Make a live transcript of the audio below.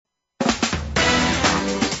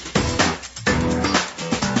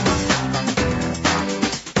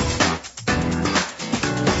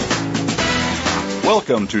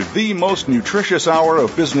Welcome to the most nutritious hour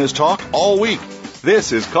of business talk all week.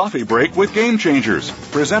 This is Coffee Break with Game Changers,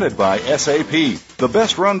 presented by SAP. The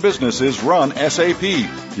best-run businesses run SAP.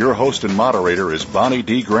 Your host and moderator is Bonnie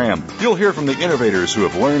D. Graham. You'll hear from the innovators who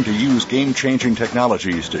have learned to use game-changing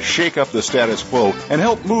technologies to shake up the status quo and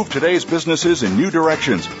help move today's businesses in new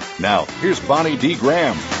directions. Now, here's Bonnie D.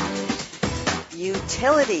 Graham.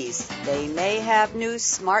 Utilities. They may have new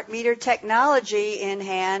smart meter technology in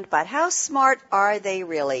hand, but how smart are they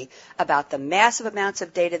really about the massive amounts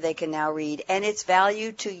of data they can now read and its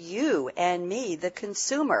value to you and me, the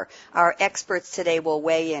consumer? Our experts today will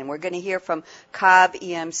weigh in. We're going to hear from Cobb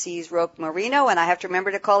EMC's Roque Marinho, and I have to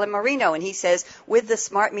remember to call him Marino, and he says, with the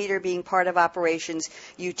smart meter being part of operations,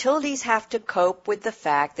 utilities have to cope with the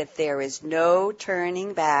fact that there is no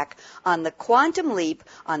turning back on the quantum leap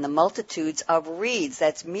on the multitudes of reads.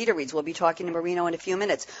 That's meter reads. We'll be talking to Marino in a few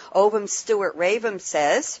minutes. Ovum's Stuart Ravens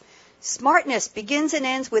says, Smartness begins and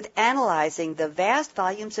ends with analyzing the vast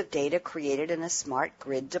volumes of data created in a smart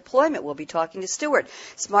grid deployment. We'll be talking to Stuart.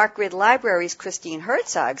 Smart Grid Libraries' Christine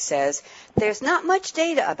Hertzog says, there's not much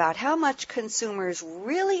data about how much consumers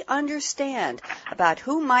really understand about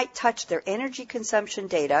who might touch their energy consumption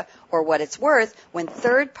data or what it's worth when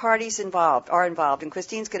third parties are involved. And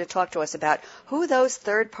Christine's going to talk to us about who those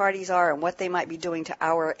third parties are and what they might be doing to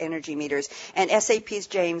our energy meters. And SAP's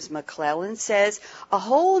James McClelland says, a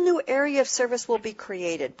whole new area of service will be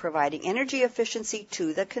created, providing energy efficiency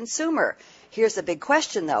to the consumer. Here's the big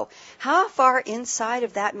question, though. How far inside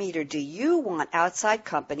of that meter do you want outside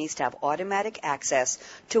companies to have automatic access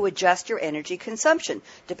to adjust your energy consumption?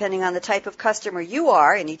 Depending on the type of customer you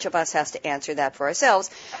are, and each of us has to answer that for ourselves,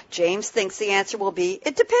 James thinks the answer will be,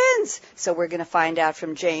 it depends. So we're going to find out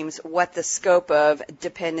from James what the scope of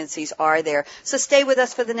dependencies are there. So stay with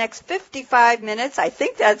us for the next 55 minutes. I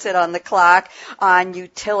think that's it on the clock on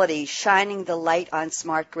utility, shining the light on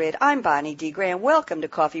smart grid. I'm Bonnie D. Graham. Welcome to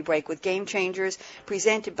Coffee Break with Game Changers,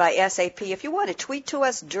 presented by SAP. If you want to tweet to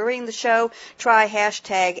us during the show, try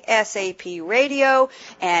hashtag SAP Radio,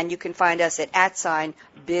 and you can find us at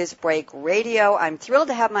 @BizBreakRadio. I'm thrilled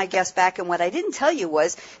to have my guests back, and what I didn't tell you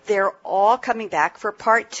was they're all coming back for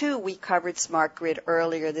part 2. We covered Smart Grid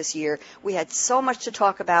earlier this year. We had so much to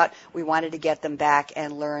talk about. We wanted to get them back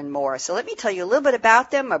and learn more. So let me tell you a little bit about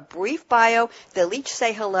them, a brief bio. They'll each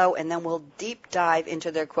say hello, and then we'll deep dive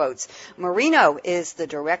into their quotes. Marino is the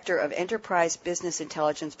Director of Enterprise Business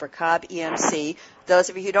Intelligence for Cobb EMC. Those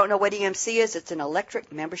of you who don't know what EMC is, it's an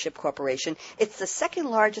electric membership corporation. It's the second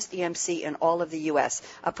largest EMC in all of the U.S.,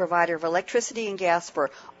 a provider of electricity and gas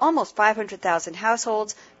for almost 500,000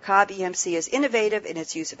 households. Cobb EMC is innovative in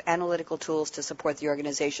its use of analytical tools to support the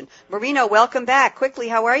organization. Marino, welcome back. Quickly,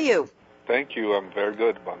 how are you? Thank you. I'm very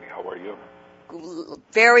good, Bonnie. How are you?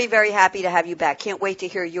 Very, very happy to have you back. Can't wait to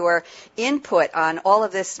hear your input on all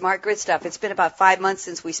of this smart grid stuff. It's been about 5 months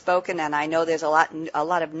since we've spoken, and I know there's a lot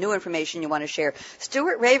of new information you want to share.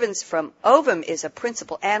 Stuart Ravens from Ovum is a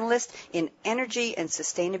principal analyst in energy and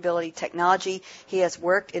sustainability technology. He has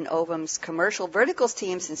worked in Ovum's commercial verticals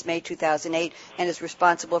team since May 2008 and is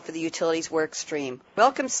responsible for the utilities work stream.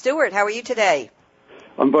 Welcome, Stuart. How are you today?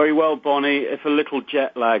 I'm very well, Bonnie. It's a little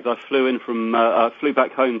jet lagged. I flew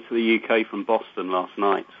back home to the UK from Boston last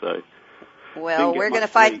night, so. Well, we're going to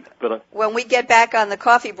find, when we get back on the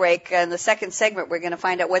coffee break in the second segment, we're going to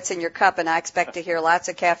find out what's in your cup, and I expect to hear lots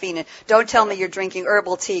of caffeine. And don't tell me you're drinking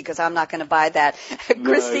herbal tea, because I'm not going to buy that.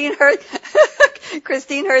 No.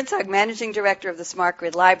 Christine Hertzog, Managing Director of the Smart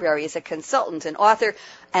Grid Library, is a consultant and author,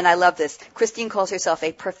 and I love this. Christine calls herself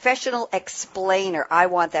a professional explainer. I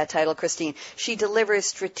want that title, Christine. She delivers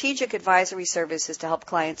strategic advisory services to help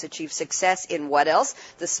clients achieve success in what else?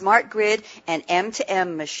 The smart grid and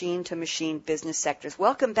M2M, machine-to-machine business sectors.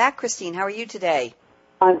 Welcome back, Christine. How are you today?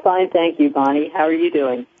 I'm fine, thank you, Bonnie. How are you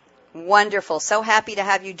doing? Wonderful. So happy to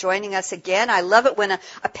have you joining us again. I love it when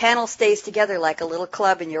a panel stays together like a little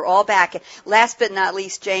club and you're all back. And last but not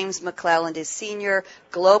least, James McClelland is Senior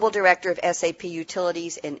Global Director of SAP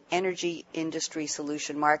Utilities and Energy Industry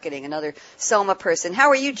Solution Marketing, another SOMA person. How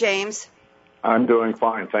are you, James? I'm doing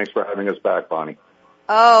fine. Thanks for having us back, Bonnie.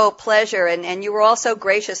 Oh, pleasure. And you were also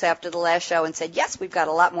gracious after the last show and said, yes, we've got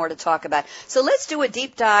a lot more to talk about. So let's do a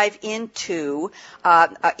deep dive into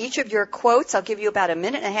each of your quotes. I'll give you about a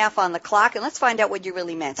minute and a half on the clock, and let's find out what you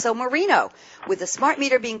really meant. So, Marino, with the smart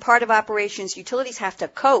meter being part of operations, utilities have to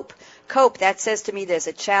cope. That says to me there's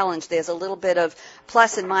a challenge. There's a little bit of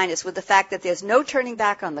plus and minus with the fact that there's no turning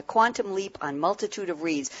back on the quantum leap on multitude of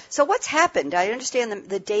reads. So what's happened? I understand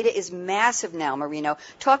the data is massive now, Marino.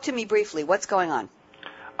 Talk to me briefly. What's going on?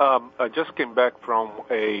 I just came back from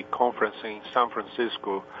a conference in San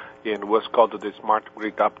Francisco, and it was called the Smart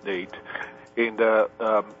Grid Update. And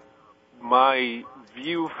my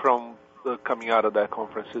view from coming out of that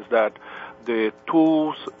conference is that the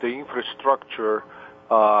tools, the infrastructure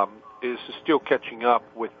is still catching up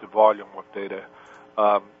with the volume of data.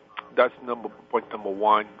 That's point number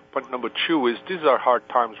one. Point number two is these are hard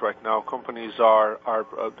times right now. Companies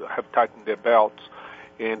have tightened their belts,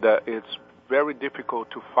 and it's very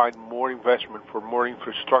difficult to find more investment for more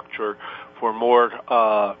infrastructure, for more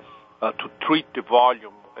to treat the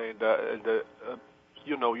volume. And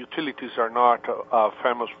utilities are not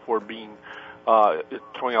famous for being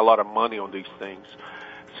throwing a lot of money on these things.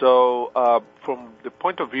 So from the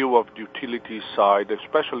point of view of the utility side,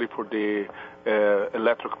 especially for the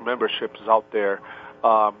electric memberships out there,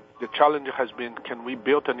 the challenge has been, can we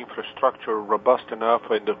build an infrastructure robust enough,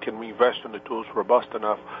 and can we invest in the tools robust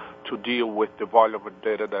enough to deal with the volume of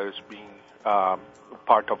data that is being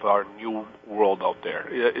part of our new world out there?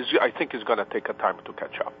 I think it's going to take a time to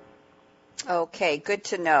catch up. Okay, good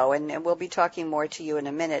to know, and we'll be talking more to you in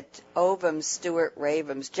a minute. Ovum, Stuart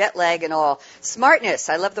Ravens, jet lag and all. Smartness,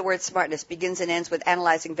 I love the word smartness, begins and ends with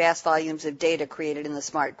analyzing vast volumes of data created in the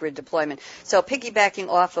smart grid deployment. So piggybacking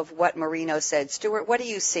off of what Marino said, Stuart, what are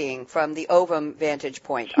you seeing from the Ovum vantage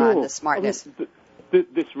point on the smartness?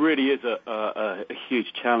 This really is a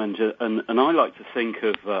huge challenge, and I like to think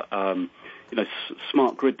of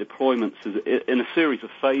smart grid deployments in a series of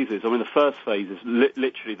phases. I mean, the first phase is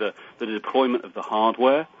literally the deployment of the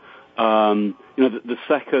hardware. The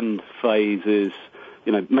second phase is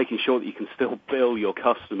making sure that you can still bill your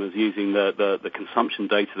customers using the consumption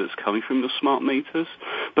data that's coming from the smart meters.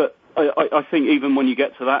 But I think even when you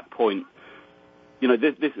get to that point,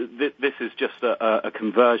 this is just a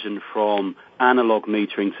conversion from analog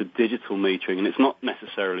metering to digital metering, and it's not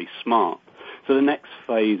necessarily smart. So the next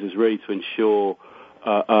phase is really to ensure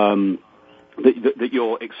that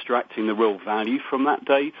you're extracting the real value from that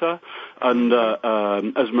data. And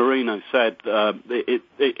as Marino said,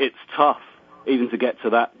 it's tough even to get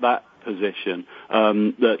to that position.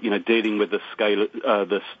 Dealing with the scale,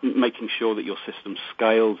 making sure that your system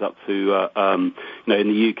scales up to. In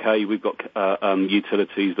the UK, we've got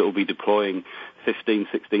utilities that will be deploying 15,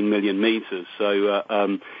 16 million meters. So,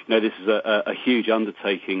 this is a huge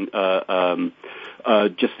undertaking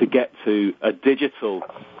just to get to a digital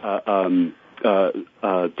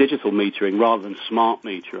metering rather than smart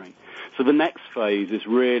metering. So the next phase is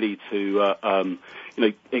really to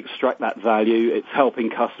extract that value. It's helping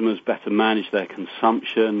customers better manage their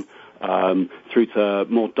consumption through to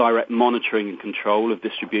more direct monitoring and control of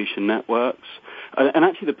distribution networks. And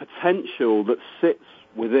actually the potential that sits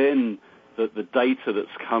within the data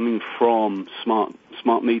that's coming from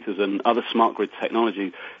smart meters and other smart grid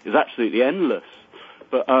technology is absolutely endless.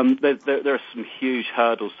 But there are some huge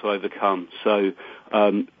hurdles to overcome. So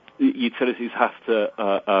utilities have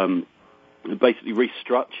to basically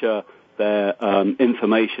restructure their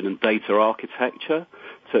information and data architecture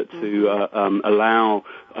to allow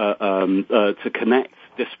to connect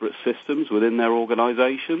disparate systems within their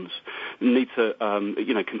organizations. They need to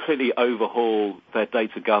completely overhaul their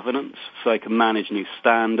data governance so they can manage new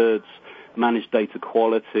standards, manage data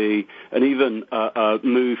quality, and even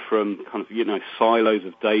move from kind of silos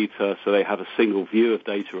of data so they have a single view of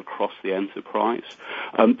data across the enterprise.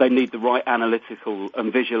 They need the right analytical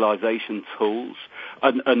and visualization tools,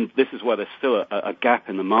 and this is where there's still a gap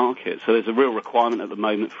in the market. So there's a real requirement at the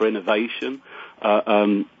moment for innovation,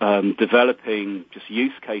 developing just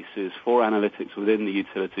use cases for analytics within the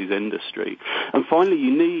utilities industry. And finally,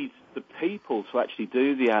 you need the people to actually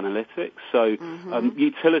do the analytics. So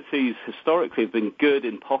utilities historically have been good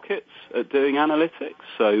in pockets at doing analytics,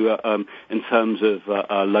 so in terms of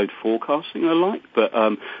load forecasting and the like, but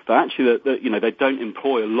actually they don't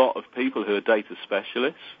employ a lot of people who are data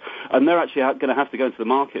specialists, and they're actually going to have to go into the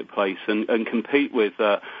marketplace and compete with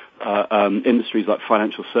industries like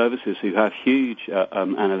financial services who have huge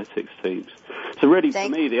analytics teams. So really, for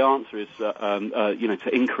me, the answer is to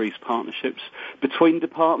increase partnerships between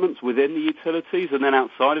departments within the utilities, and then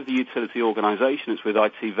outside of the utility organisation, it's with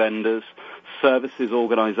IT vendors, services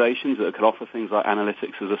organisations that can offer things like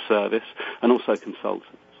analytics as a service, and also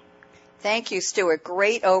consultants. Thank you, Stuart.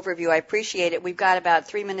 Great overview. I appreciate it. We've got about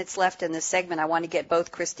 3 minutes left in this segment. I want to get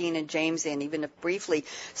both Christine and James in, even if briefly.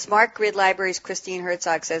 Smart Grid Libraries, Christine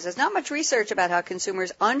Hertzog says, there's not much research about how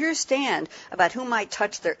consumers understand about who might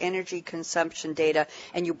touch their energy consumption data,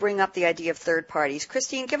 and you bring up the idea of third parties.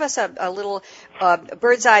 Christine, give us a little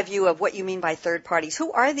bird's eye view of what you mean by third parties.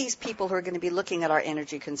 Who are these people who are going to be looking at our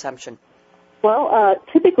energy consumption? Well,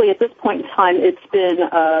 typically at this point in time, it's been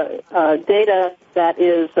data that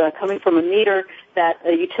is coming from a meter that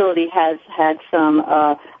a utility has had some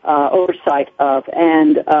oversight of.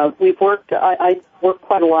 And I work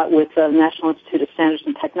quite a lot with the National Institute of Standards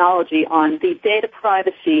and Technology on the data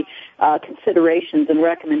privacy considerations and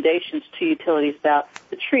recommendations to utilities about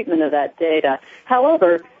the treatment of that data.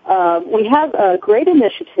 However, we have a great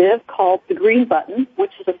initiative called the Green Button,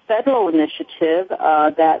 which is a federal initiative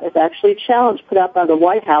that is actually a challenge put out by the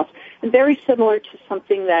White House, and very similar to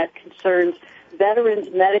something that concerns veterans'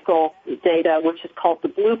 medical data, which is called the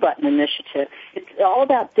Blue Button Initiative. It's all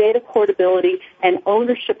about data portability and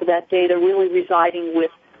ownership of that data really residing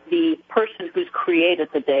with the person who's created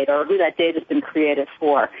the data or who that data has been created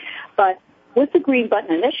for. But with the Green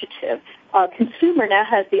Button Initiative, a consumer now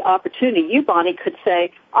has the opportunity. You, Bonnie, could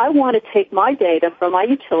say, I want to take my data from my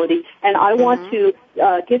utility and I want to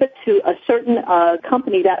give it to a certain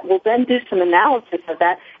company that will then do some analysis of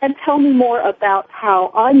that and tell me more about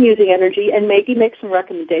how I'm using energy and maybe make some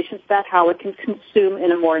recommendations about how it can consume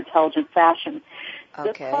in a more intelligent fashion.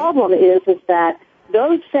 Okay. The problem is that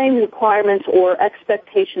those same requirements or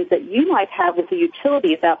expectations that you might have with the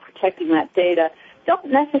utility about protecting that data don't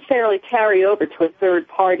necessarily carry over to a third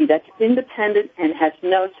party that's independent and has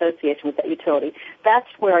no association with that utility. That's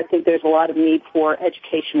where I think there's a lot of need for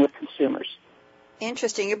education with consumers.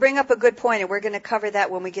 Interesting. You bring up a good point, and we're going to cover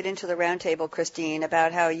that when we get into the roundtable, Christine,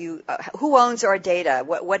 about how who owns our data?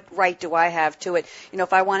 What right do I have to it? You know,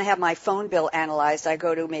 if I want to have my phone bill analyzed, I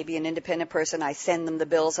go to maybe an independent person. I send them the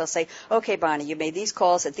bills. I'll say, okay, Bonnie, you made these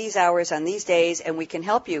calls at these hours on these days, and we can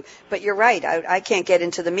help you. But you're right. I can't get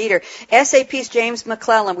into the meter. SAP's James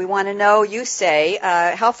McClelland, we want to know, you say,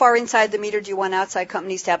 how far inside the meter do you want outside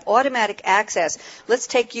companies to have automatic access? Let's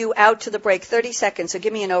take you out to the break. 30 seconds. So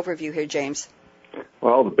give me an overview here, James.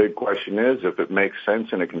 Well, the big question is if it makes sense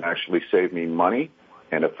and it can actually save me money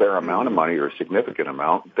and a fair amount of money or a significant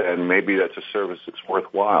amount, then maybe that's a service that's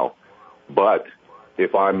worthwhile. But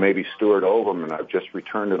if I'm maybe Stuart Ravens and I've just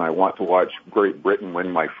returned and I want to watch Great Britain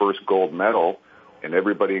win my first gold medal and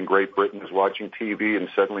everybody in Great Britain is watching TV and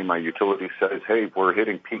suddenly my utility says, hey, we're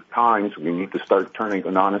hitting peak times, we need to start turning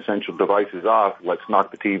the non-essential devices off, let's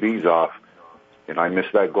knock the TVs off, and I miss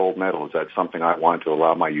that gold medal, is that something I want to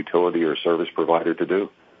allow my utility or service provider to do?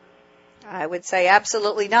 I would say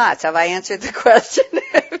absolutely not. Have I answered the question?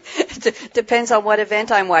 Depends on what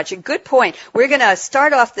event I'm watching. Good point. We're going to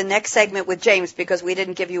start off the next segment with James because we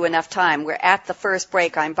didn't give you enough time. We're at the first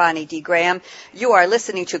break. I'm Bonnie D. Graham. You are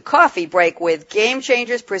listening to Coffee Break with Game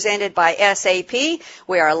Changers presented by SAP.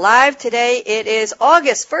 We are live today. It is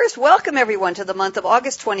August 1st. Welcome, everyone, to the month of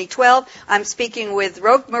August 2012. I'm speaking with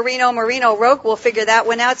Roque Marinho. Roque, we'll figure that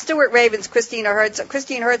one out. Stuart Ravens, Christine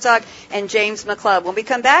Hertzog, and James McClelland. When we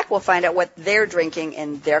come back, we'll find out what they're drinking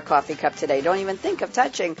in their coffee cup today. Don't even think of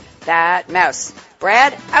touching that mouse.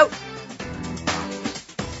 Brad, out.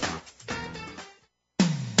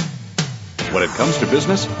 When it comes to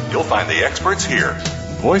business, you'll find the experts here.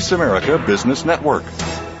 Voice America Business Network.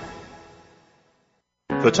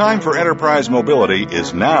 The time for enterprise mobility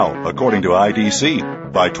is now, according to IDC.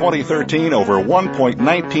 By 2013, over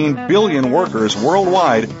 1.19 billion workers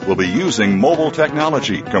worldwide will be using mobile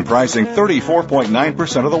technology, comprising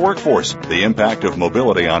 34.9% of the workforce. The impact of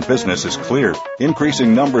mobility on business is clear.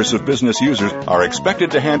 Increasing numbers of business users are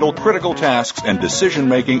expected to handle critical tasks and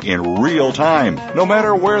decision-making in real time, no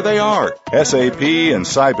matter where they are. SAP and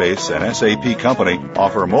Sybase, an SAP company,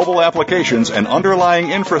 offer mobile applications and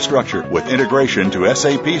underlying infrastructure with integration to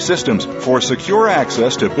SAP systems for secure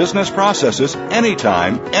access to business processes anytime,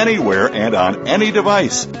 anywhere, and on any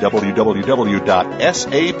device. www.sap.com.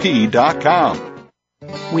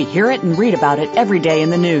 We hear it and read about it every day in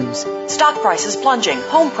the news. Stock prices plunging,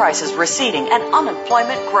 home prices receding, and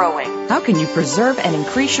unemployment growing. How can you preserve and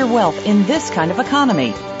increase your wealth in this kind of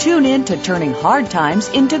economy? Tune in to Turning Hard Times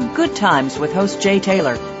into Good Times with host Jay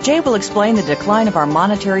Taylor. Jay will explain the decline of our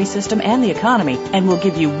monetary system and the economy, and will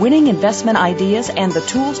give you winning investment ideas and the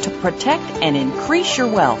tools to protect and increase your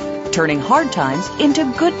wealth. Turning Hard Times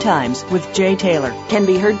into Good Times with Jay Taylor can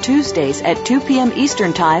be heard Tuesdays at 2 p.m.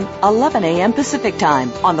 Eastern Time, 11 a.m. Pacific Time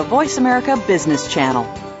on the Voice America Business Channel.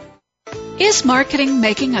 Is marketing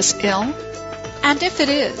making us ill? And if it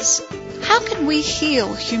is, how can we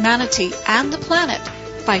heal humanity and the planet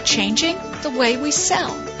by changing the way we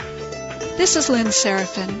sell? This is Lynn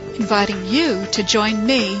Serafin inviting you to join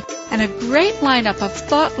me and a great lineup of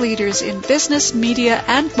thought leaders in business, media,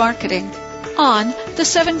 and marketing on The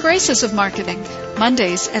 7 Graces of Marketing,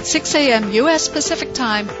 Mondays at 6 a.m. U.S. Pacific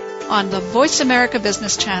Time on the Voice America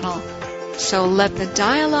Business Channel. So let the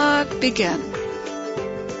dialogue begin.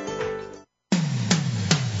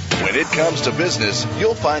 When it comes to business,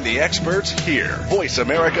 you'll find the experts here. Voice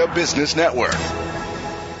America Business Network.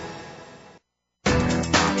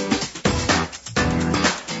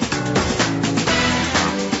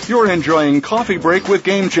 You're enjoying Coffee Break with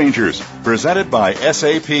Game Changers, presented by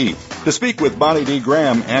SAP. To speak with Bonnie D.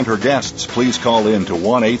 Graham and her guests, please call in to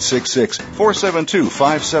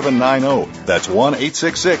 1-866-472-5790. That's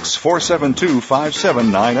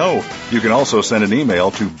 1-866-472-5790. You can also send an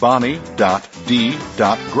email to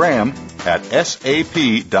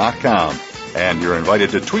bonnie.d.graham@sap.com. And you're invited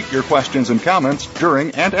to tweet your questions and comments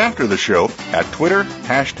during and after the show at Twitter,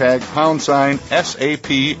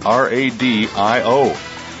 #SAPRADIO.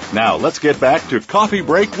 Now, let's get back to Coffee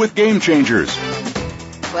Break with Game Changers.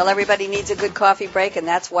 Well, everybody needs a good coffee break, and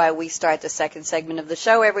that's why we start the second segment of the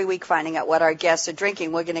show every week, finding out what our guests are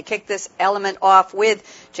drinking. We're going to kick this element off with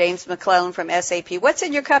James McClelland from SAP. What's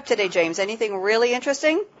in your cup today, James? Anything really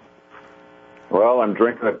interesting? Well, I'm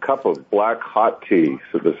drinking a cup of black hot tea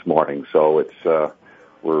this morning, so it's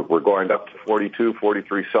we're going up to 42,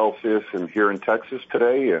 43 Celsius here in Texas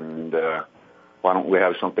today, and why don't we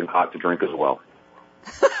have something hot to drink as well?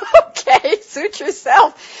 Okay, suit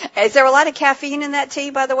yourself. Is there a lot of caffeine in that tea,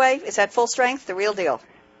 by the way? Is that full strength, the real deal?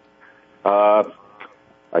 I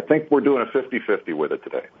think we're doing a 50-50 with it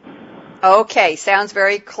today. Okay, sounds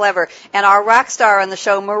very clever. And our rock star on the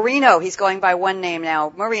show, Marino, he's going by one name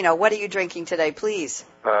now. Marino, what are you drinking today, please?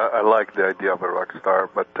 I like the idea of a rock star,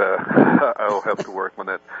 but I'll have to work on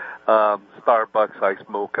it. Starbucks iced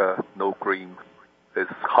mocha, no cream. It's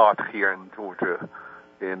hot here in Georgia.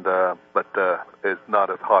 But it's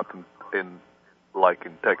not as hot like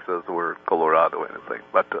in Texas or Colorado or anything.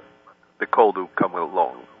 But the cold will come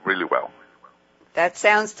along really well. That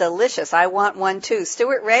sounds delicious. I want one too.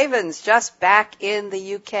 Stuart Ravens, just back in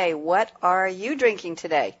the UK. What are you drinking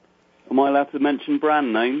today? Am I allowed to mention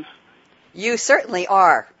brand names? You certainly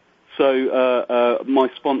are. So my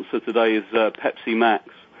sponsor today is Pepsi Max,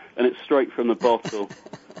 and it's straight from the bottle.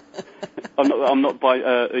 I'm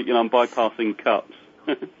bypassing cups.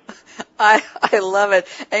 I love it.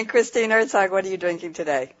 And Christine Hertzog, what are you drinking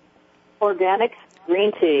today? Organic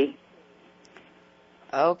green tea.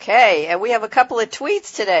 Okay, and we have a couple of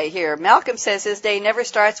tweets today here. Malcolm says his day never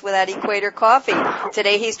starts without Equator coffee.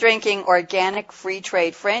 Today he's drinking organic free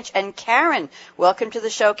trade French. And Karen, welcome to the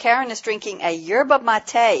show. Karen is drinking a yerba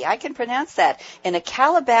mate, I can pronounce that, in a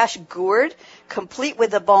calabash gourd, complete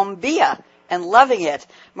with a bombilla, and loving it.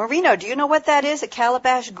 Marino, do you know what that is, a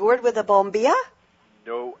calabash gourd with a bombilla?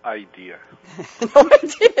 No idea. No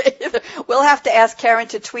idea either. We'll have to ask Karen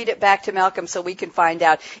to tweet it back to Malcolm so we can find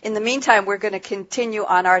out. In the meantime, we're going to continue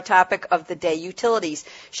on our topic of the day, utilities,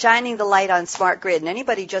 shining the light on smart grid. And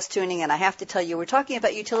anybody just tuning in, I have to tell you, we're talking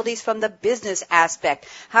about utilities from the business aspect.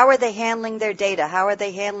 How are they handling their data? How are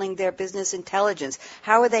they handling their business intelligence?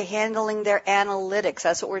 How are they handling their analytics?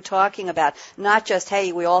 That's what we're talking about. Not just,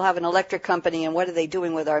 hey, we all have an electric company and what are they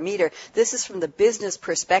doing with our meter? This is from the business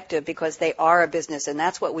perspective because they are a business. And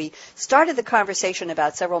that's what we started the conversation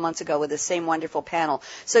about several months ago with this same wonderful panel.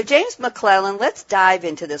 So, James McClelland, let's dive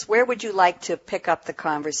into this. Where would you like to pick up the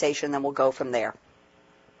conversation? Then we'll go from there.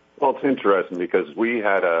 Well, it's interesting because we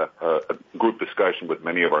had a group discussion with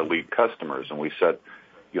many of our lead customers, and we said,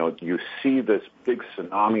 you see this big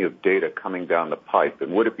tsunami of data coming down the pipe,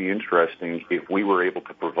 and would it be interesting if we were able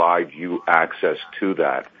to provide you access to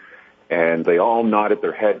that? And they all nodded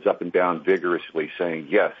their heads up and down vigorously, saying,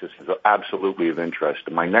 yes, this is absolutely of interest.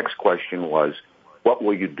 And my next question was, what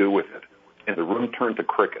will you do with it? And the room turned to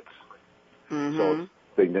crickets. Mm-hmm. So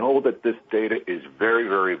they know that this data is very,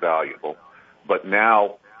 very valuable, but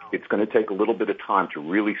now it's going to take a little bit of time to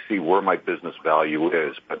really see where my business value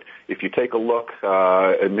is. But if you take a look,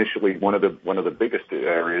 initially one of the biggest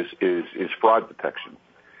areas is fraud detection.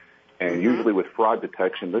 And usually with fraud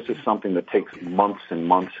detection, this is something that takes months and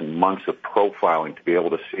months and months of profiling to be able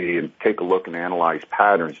to see and take a look and analyze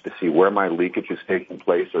patterns to see where my leakage is taking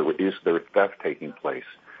place or is there theft taking place.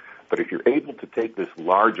 But if you're able to take this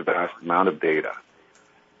large, vast amount of data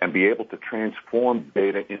and be able to transform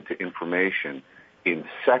data into information in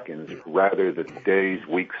seconds rather than days,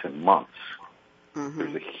 weeks, and months,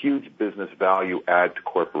 there's a huge business value add to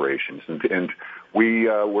corporations. And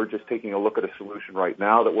we're just taking a look at a solution right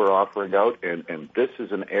now that we're offering out, and this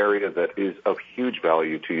is an area that is of huge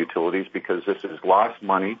value to utilities because this is lost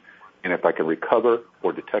money, and if I can recover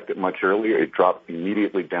or detect it much earlier, it drops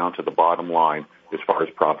immediately down to the bottom line as far as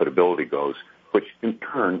profitability goes, which in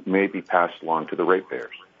turn may be passed along to the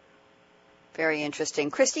ratepayers. Very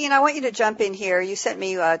interesting. Christine, I want you to jump in here. You sent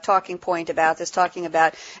me a talking point about this,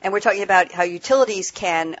 and we're talking about how utilities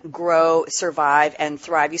can grow, survive, and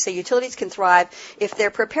thrive. You say utilities can thrive if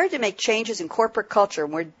they're prepared to make changes in corporate culture.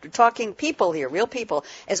 And we're talking people here, real people,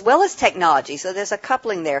 as well as technology. So there's a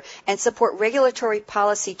coupling there, and support regulatory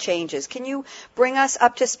policy changes. Can you bring us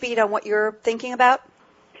up to speed on what you're thinking about?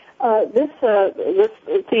 This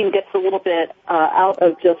theme gets a little bit out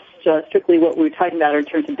of just strictly what we were talking about in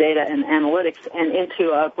terms of data and analytics and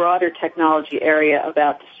into a broader technology area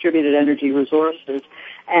about distributed energy resources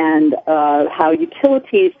and how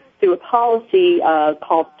utilities, through a policy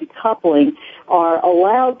called decoupling, are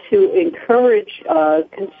allowed to encourage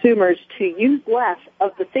consumers to use less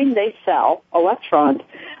of the thing they sell, electrons,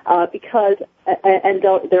 because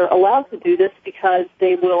they're allowed to do this because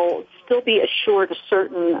they will still be assured a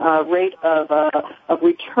certain rate of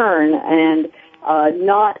return and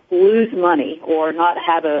not lose money or not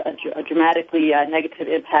have a dramatically negative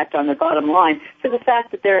impact on their bottom line for the fact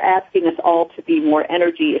that they're asking us all to be more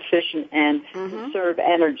energy efficient and conserve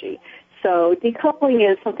energy. So decoupling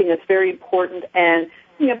is something that's very important, and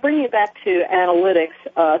bringing it back to analytics,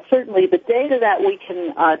 certainly the data that we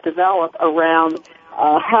can develop around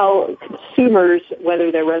how consumers,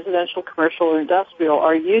 whether they're residential, commercial, or industrial,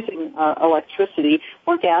 are using electricity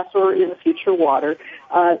or gas or, in the future, water.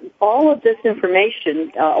 All of this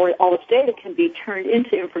information or all this data can be turned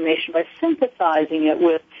into information by synthesizing it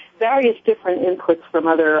with various different inputs from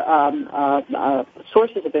other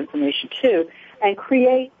sources of information, too, and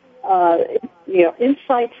create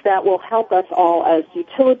insights that will help us all as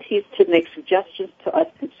utilities to make suggestions to us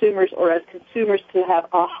consumers or as consumers to have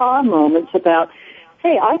aha moments about,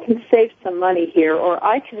 hey, I can save some money here, or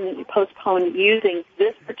I can postpone using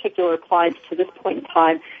this particular appliance to this point in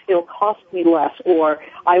time. It'll cost me less, or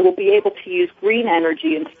I will be able to use green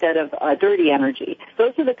energy instead of dirty energy.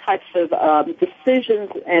 Those are the types of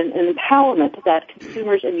decisions and empowerment that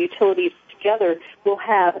consumers and utilities together will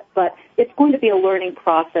have, but it's going to be a learning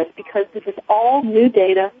process because this is all new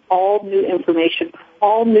data, all new information,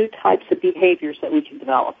 all new types of behaviors that we can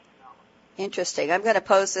develop. Interesting. I'm going to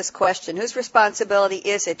pose this question. Whose responsibility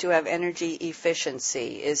is it to have energy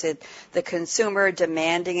efficiency? Is it the consumer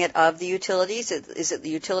demanding it of the utilities? Is it the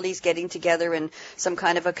utilities getting together in some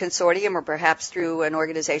kind of a consortium or perhaps through an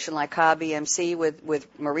organization like COB-EMC with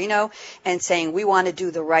Marino and saying, we want to do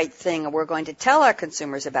the right thing and we're going to tell our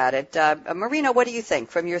consumers about it? Marino, what do you think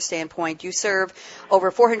from your standpoint? You serve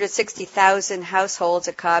over 460,000 households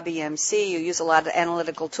at COB-EMC. You use a lot of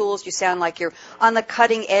analytical tools. You sound like you're on the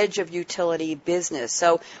cutting edge of utility business.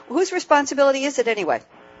 So whose responsibility is it anyway?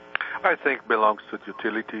 I think it belongs to the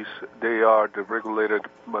utilities. They are the regulated,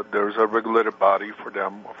 but there's a regulated body for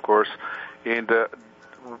them, of course. And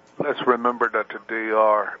let's remember that they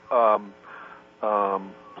are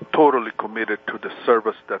totally committed to the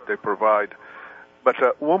service that they provide.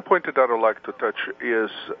 But one point that I'd like to touch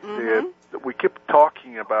is we keep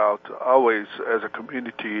talking about always as a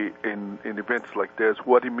community in events like this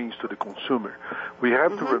what it means to the consumer. We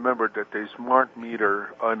have to remember that the smart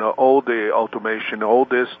meter and all the automation, all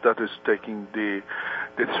this that is taking this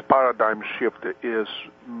paradigm shift is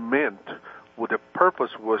meant with the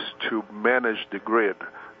purpose was to manage the grid,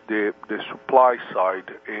 the supply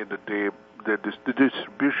side and the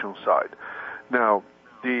distribution side. Now,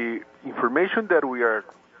 the information that we are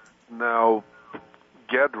now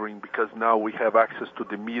gathering, because now we have access to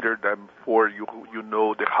the meter, then for you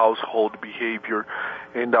know the household behavior,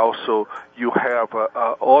 and also you have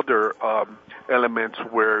other elements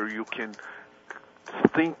where you can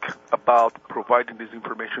think about providing this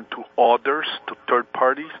information to others, to third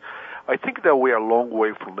parties. I think that we are a long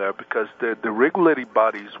way from that because the regulatory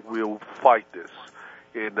bodies will fight this.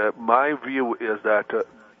 And my view is that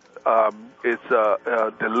it's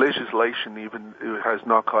the legislation even has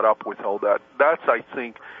not caught up with all that. That's, I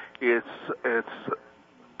think, it's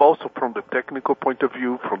also from the technical point of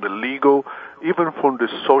view, from the legal, even from the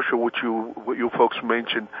social, which you folks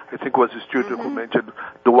mentioned. I think it was Stuart who mentioned,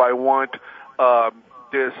 do I want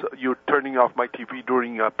this, you're turning off my TV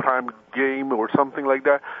during a prime game or something like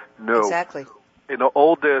that? No. Exactly.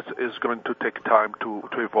 All this is going to take time to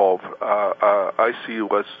evolve. I see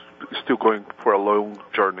it was still going for a long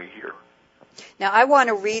journey here. Now, I want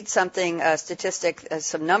to read something, a statistic,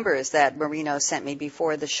 some numbers that Marino sent me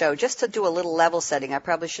before the show, just to do a little level setting. I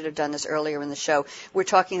probably should have done this earlier in the show. We're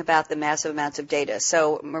talking about the massive amounts of data.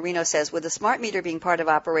 So Marino says, with the smart meter being part of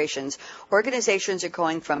operations, organizations are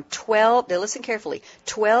going from 12, now listen carefully,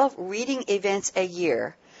 12 reading events a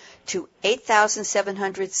year to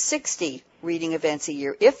 8,760 reading events a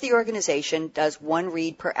year if the organization does one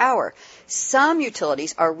read per hour. Some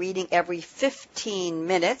utilities are reading every 15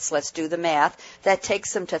 minutes. Let's do the math. That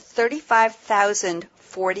takes them to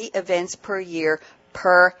 35,040 events per year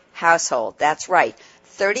per household. That's right.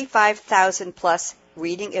 35,000 plus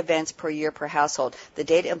reading events per year per household. The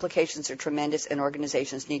data implications are tremendous and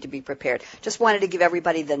organizations need to be prepared. Just wanted to give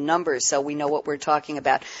everybody the numbers so we know what we're talking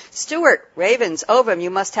about. Stuart Ravens, Ovum, you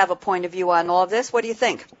must have a point of view on all of this. What do you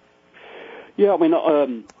think? Yeah, I mean,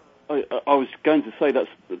 I was going to say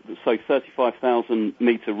 35,000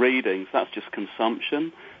 meter readings. That's just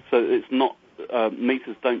consumption. So it's not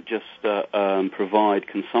meters don't just provide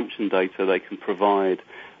consumption data. They can provide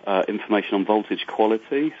information on voltage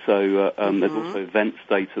quality. So there's also events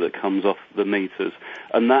data that comes off the meters,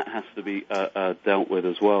 and that has to be dealt with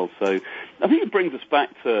as well. So I think it brings us back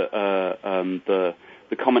to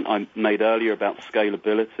the comment I made earlier about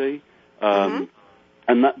scalability.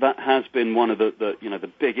 And that has been one of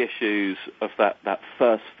the big issues of that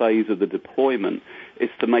first phase of the deployment, is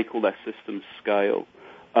to make all their systems scale.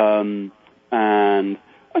 And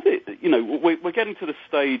I think we're getting to the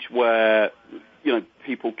stage where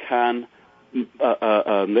people can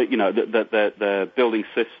they're building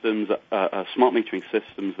systems, smart metering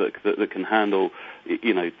systems that can handle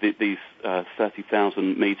these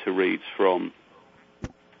 30,000 meter reads from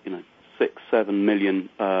 6-7 million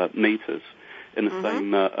meters in the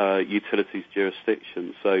same utilities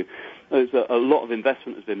jurisdiction. So there's a lot of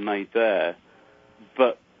investment has been made there,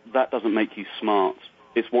 but that doesn't make you smart.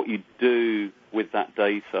 It's what you do with that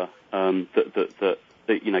data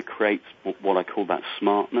that creates what I call that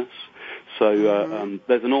smartness. So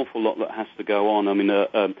there's an awful lot that has to go on. I mean,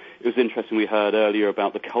 it was interesting, we heard earlier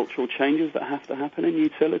about the cultural changes that have to happen in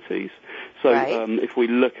utilities. So if we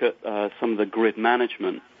look at some of the grid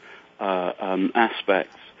management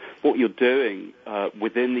aspects, what you're doing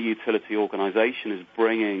within the utility organization is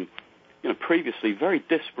bringing, previously very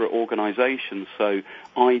disparate organizations. So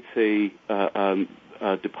IT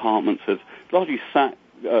departments have largely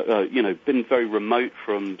been very remote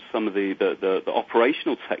from some of the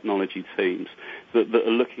operational technology teams that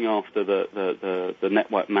are looking after the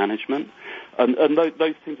network management, and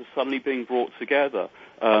those teams are suddenly being brought together.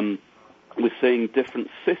 We're seeing different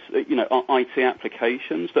IT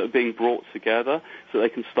applications that are being brought together so they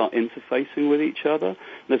can start interfacing with each other.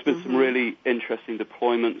 There's been some really interesting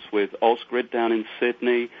deployments with Osgrid down in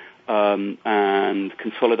Sydney, and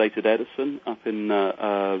Consolidated Edison up in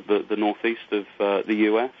the northeast of the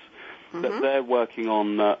US. That they're working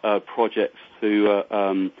on projects to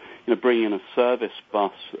bring in a service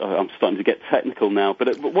bus. I'm starting to get technical now,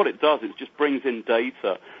 but what it does is it just brings in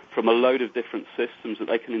data from a load of different systems that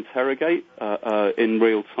they can interrogate in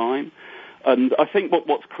real time. And I think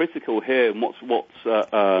what's critical here, and what's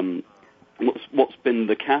been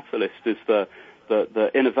the catalyst, is the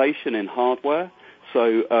innovation in hardware.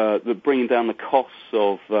 So the bringing down the costs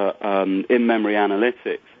of in-memory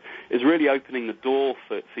analytics is really opening the door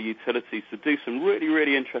for utilities to do some really,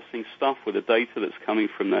 really interesting stuff with the data that's coming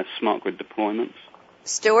from their smart grid deployments.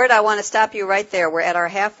 Stuart, I want to stop you right there. We're at our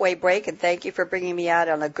halfway break, and thank you for bringing me out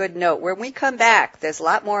on a good note. When we come back, there's a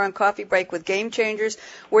lot more on Coffee Break with Game Changers.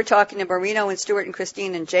 We're talking to Marino and Stuart and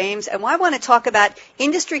Christine and James, and I want to talk about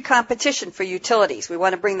industry competition for utilities. We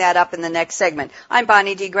want to bring that up in the next segment. I'm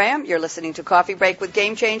Bonnie D. Graham. You're listening to Coffee Break with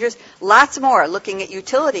Game Changers. Lots more looking at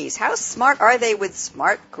utilities. How smart are they with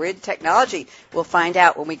smart grid technology? We'll find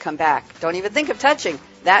out when we come back. Don't even think of touching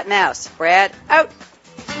that mouse. Brad, out.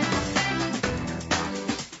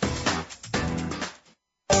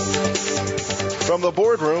 From the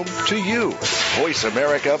boardroom to you, Voice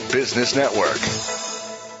America Business Network.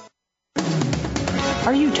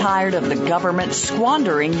 Are you tired of the government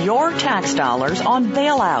squandering your tax dollars on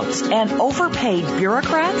bailouts and overpaid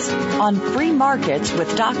bureaucrats? On Free Markets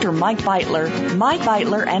with Dr. Mike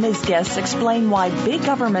Beitler and his guests explain why big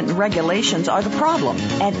government regulations are the problem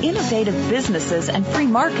and innovative businesses and free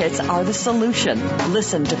markets are the solution.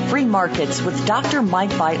 Listen to Free Markets with Dr. Mike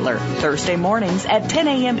Beitler, Thursday mornings at 10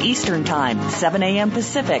 a.m. Eastern Time, 7 a.m.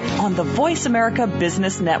 Pacific on the Voice America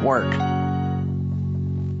Business Network.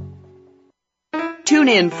 Tune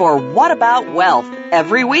in for What About Wealth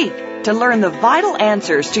every week to learn the vital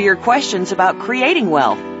answers to your questions about creating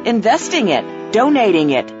wealth, investing it,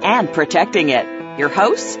 donating it, and protecting it. Your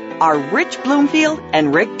hosts are Rich Bloomfield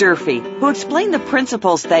and Rick Durfee, who explain the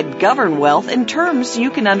principles that govern wealth in terms you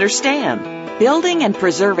can understand. Building and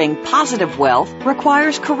preserving positive wealth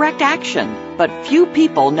requires correct action, but few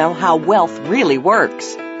people know how wealth really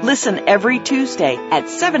works. Listen every Tuesday at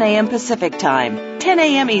 7 a.m. Pacific Time, 10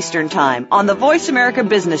 a.m. Eastern Time on the Voice America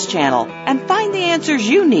Business Channel and find the answers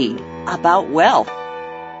you need about wealth.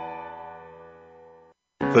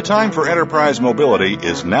 The time for enterprise mobility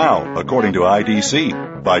is now, according to IDC.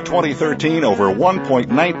 By 2013, over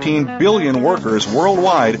 1.19 billion workers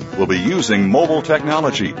worldwide will be using mobile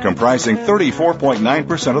technology, comprising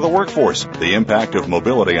 34.9% of the workforce. The impact of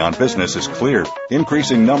mobility on business is clear.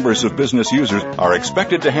 Increasing numbers of business users are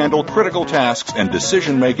expected to handle critical tasks and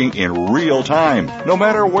decision-making in real time, no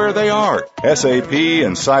matter where they are. SAP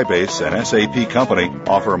and Sybase, an SAP company,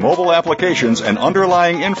 offer mobile applications and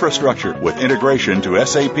underlying infrastructure with integration to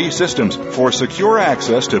SAP SAP systems for secure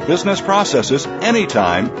access to business processes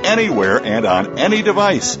anytime, anywhere, and on any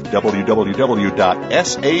device. www.sap.com.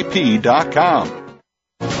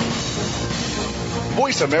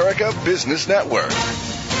 Voice America Business Network,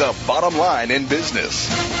 the bottom line in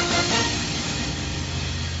business.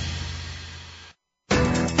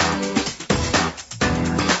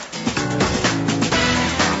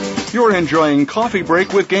 You're enjoying Coffee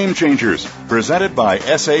Break with Game Changers, presented by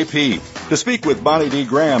SAP. To speak with Bonnie D.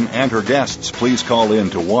 Graham and her guests, please call in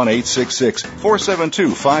to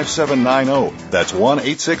 1-866-472-5790. That's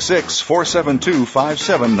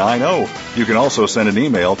 1-866-472-5790. You can also send an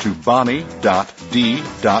email to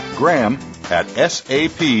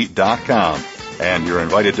bonnie.d.graham@sap.com. And you're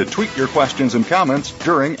invited to tweet your questions and comments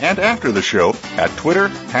during and after the show at Twitter,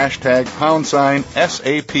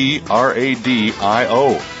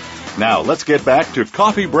 #SAPRADIO. Now, let's get back to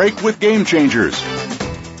Coffee Break with Game Changers.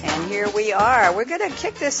 And here we are. We're going to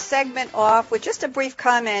kick this segment off with just a brief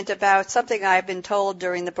comment about something I've been told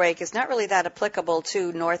during the break is not really that applicable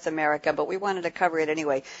to North America, but we wanted to cover it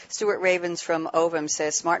anyway. Stuart Ravens from Ovum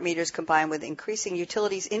says smart meters combined with increasing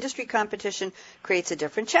utilities industry competition creates a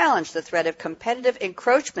different challenge. The threat of competitive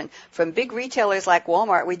encroachment from big retailers like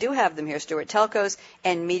Walmart, we do have them here, Stuart, telcos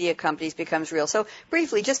and media companies becomes real. So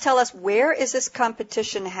briefly, just tell us, where is this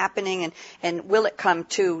competition happening and will it come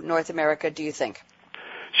to North America, do you think?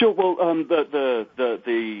 Sure. Well,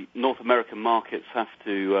 the North American markets have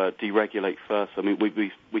to deregulate first. I mean,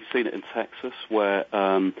 we've seen it in Texas where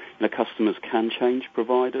customers can change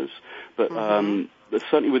providers, but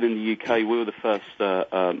certainly within the UK, we were the first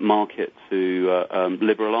market to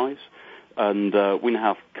liberalise, and we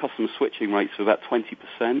now have customer switching rates of about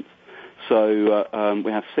 20%. So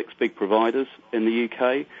we have 6 big providers in the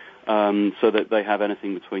UK. So that they have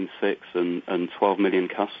anything between 6 and 12 million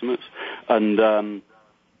customers, and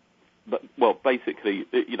basically,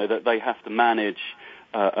 that they have to manage,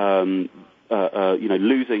 losing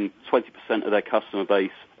 20% of their customer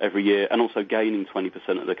base every year, and also gaining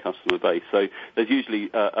 20% of their customer base. So there's usually,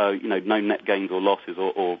 no net gains or losses,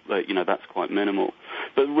 or that's quite minimal.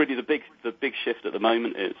 But really, the big shift at the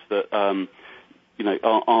moment is that,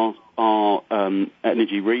 our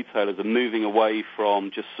energy retailers are moving away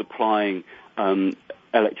from just supplying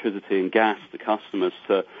electricity and gas to customers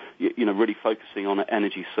to, really focusing on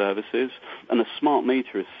energy services. And the smart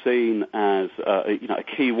meter is seen as, a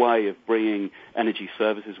key way of bringing energy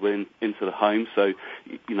services into the home. So,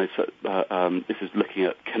 this is looking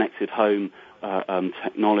at connected home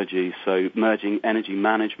technology. So merging energy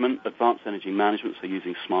management, advanced energy management, so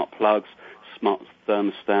using smart plugs, smart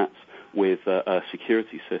thermostats with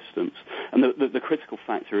security systems. And the critical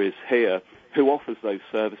factor is here, who offers those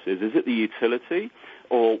services? Is it the utility,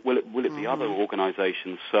 or will it be other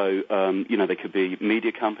organizations? So, they could be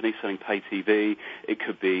media companies selling pay TV. It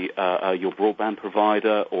could be your broadband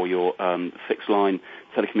provider or your fixed line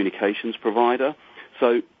telecommunications provider.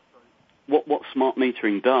 So what smart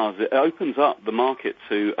metering does, it opens up the market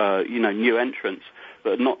to, new entrants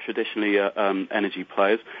that are not traditionally energy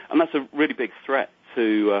players. And that's a really big threat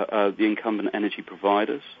to the incumbent energy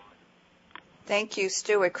providers. Thank you,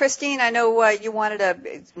 Stuart. Christine, I know you wanted to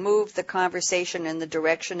move the conversation in the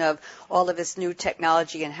direction of all of this new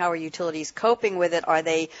technology and how are utilities coping with it. Are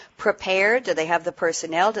they prepared? Do they have the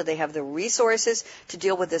personnel? Do they have the resources to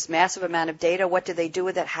deal with this massive amount of data? What do they do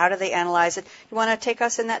with it? How do they analyze it? You want to take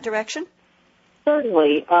us in that direction?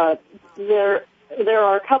 Certainly. There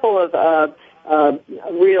are a couple of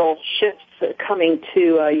real shifts coming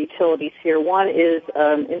to utilities here. One is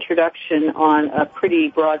introduction on a pretty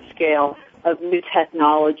broad scale of new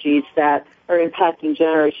technologies that are impacting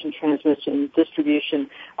generation, transmission, distribution,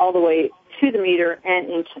 all the way to the meter and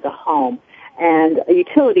into the home. And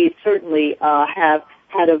utilities certainly have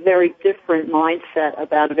had a very different mindset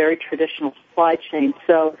about a very traditional supply chain.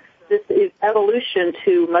 So this is evolution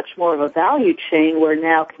to much more of a value chain where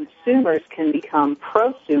now consumers can become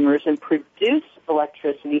prosumers and produce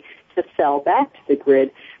electricity to sell back to the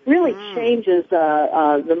grid. Really changes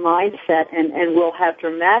the mindset and will have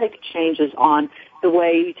dramatic changes on the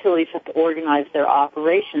way utilities have to organize their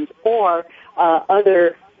operations, or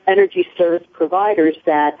other energy service providers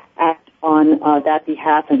that act on that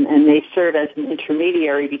behalf, and they serve as an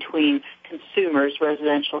intermediary between consumers,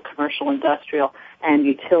 residential, commercial, industrial, and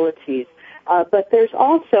utilities. But there's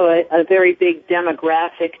also a very big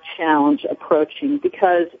demographic challenge approaching,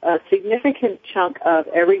 because a significant chunk of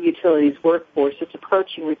every utility's workforce is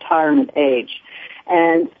approaching retirement age.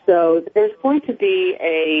 And so there's going to be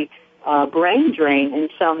a brain drain in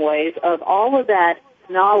some ways of all of that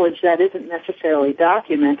knowledge that isn't necessarily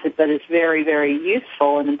documented, but is very, very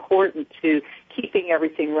useful and important to keeping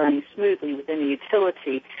everything running smoothly within the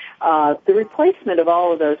utility. The replacement of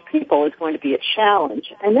all of those people is going to be a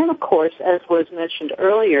challenge. And then, of course, as was mentioned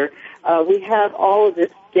earlier, we have all of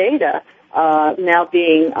this data now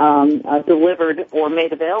being delivered or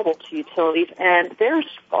made available to utilities. And there's,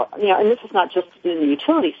 and this is not just in the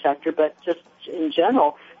utility sector, but just in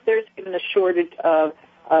general, there's even a shortage of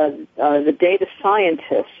the data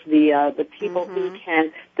scientists, the people who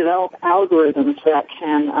can develop algorithms that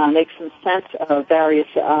can make some sense of various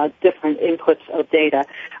different inputs of data,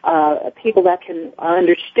 people that can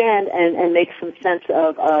understand and make some sense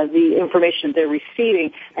of the information they're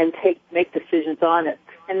receiving and make decisions on it.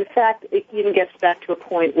 And in fact, it even gets back to a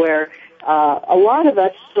point where a lot of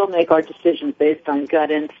us still make our decisions based on gut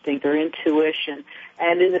instinct or intuition.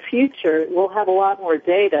 And in the future, we'll have a lot more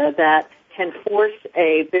data that can force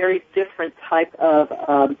a very different type of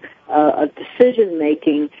decision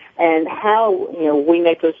making and how we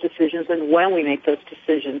make those decisions and when we make those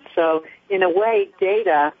decisions. So in a way,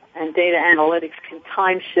 data and data analytics can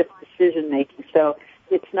time shift decision making. So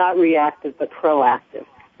it's not reactive but proactive.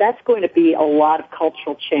 That's going to be a lot of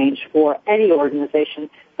cultural change for any organization,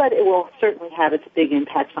 but it will certainly have its big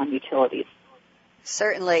impacts on utilities.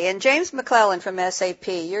 Certainly. And James McClelland from SAP,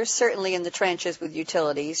 you're certainly in the trenches with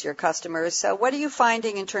utilities, your customers. So what are you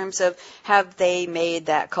finding in terms of have they made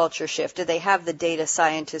that culture shift? Do they have the data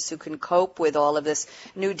scientists who can cope with all of this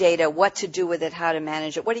new data, what to do with it, how to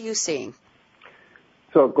manage it? What are you seeing?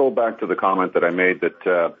 So I'll go back to the comment that I made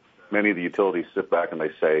that many of the utilities sit back and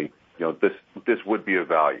they say, this would be of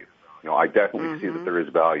value. I definitely see that there is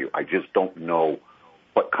value. I just don't know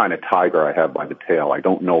what kind of tiger I have by the tail. I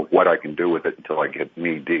don't know what I can do with it until I get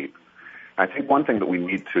knee deep. I think one thing that we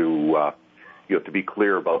need to be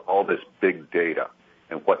clear about all this big data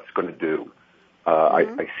and what's going to do.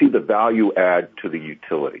 I see the value add to the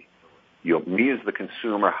utility. Me as the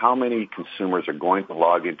consumer, how many consumers are going to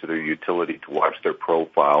log into their utility to watch their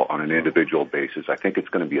profile on an individual basis? I think it's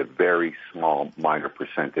going to be a very small, minor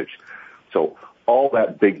percentage. So all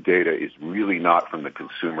that big data is really not from the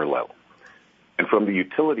consumer level. And from the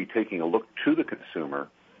utility taking a look to the consumer,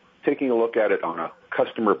 taking a look at it on a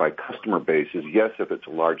customer-by-customer basis, yes, if it's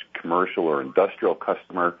a large commercial or industrial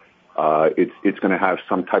customer, it's going to have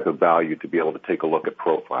some type of value to be able to take a look at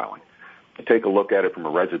profiling. To take a look at it from a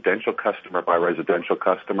residential customer by residential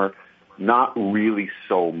customer, not really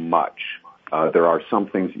so much. There are some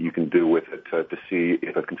things that you can do with it to see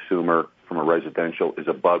if a consumer from a residential is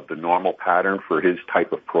above the normal pattern for his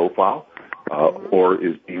type of profile or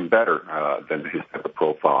is being better than his type of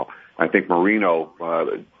profile. I think Marino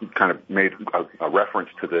kind of made a reference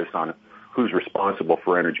to this on who's responsible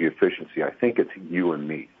for energy efficiency. I think it's you and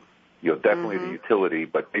me. Definitely the utility,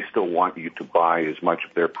 but they still want you to buy as much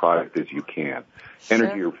of their product as you can. Sure.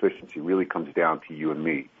 Energy efficiency really comes down to you and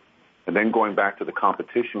me. And then going back to the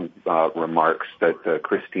competition remarks that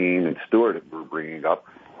Christine and Stuart were bringing up,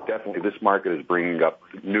 definitely this market is bringing up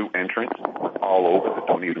new entrants all over that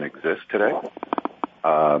don't even exist today.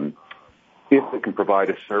 If it can provide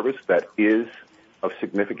a service that is of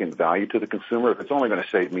significant value to the consumer, if it's only going to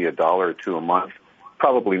save me $1 or $2 a month,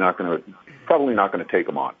 probably not going to take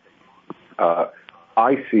them on.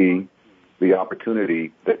 I see the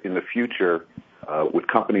opportunity that in the future, with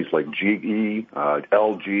companies like GE,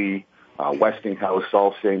 LG, Westinghouse,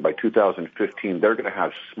 all saying by 2015 they're going to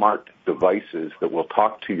have smart devices that will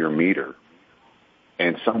talk to your meter,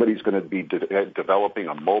 and somebody's going to be developing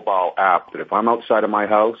a mobile app that if I'm outside of my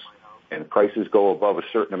house and prices go above a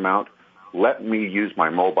certain amount, let me use my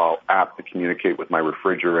mobile app to communicate with my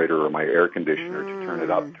refrigerator or my air conditioner to turn it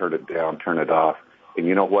up, turn it down, turn it off. And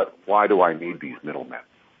you know what? Why do I need these middlemen?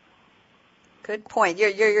 Good point.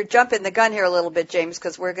 You're jumping the gun here a little bit, James,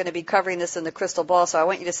 because we're going to be covering this in the crystal ball. So I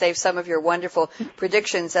want you to save some of your wonderful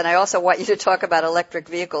predictions, and I also want you to talk about electric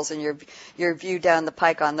vehicles and your view down the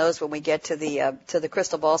pike on those when we get to the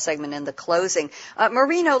crystal ball segment in the closing.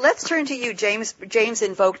 Marino, let's turn to you. James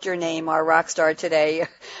invoked your name, our rock star today.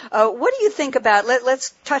 What do you think about?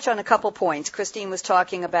 Let's touch on a couple points. Christine was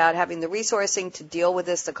talking about having the resourcing to deal with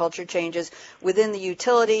this, the culture changes within the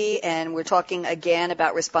utility, and we're talking again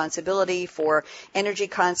about responsibility for energy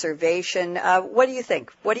conservation. What do you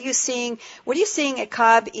think? What are you seeing? What are you seeing at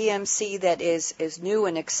Cobb EMC that is new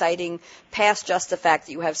and exciting past just the fact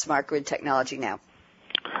that you have smart grid technology now?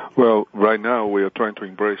 Well, right now we are trying to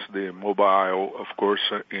embrace the mobile, of course,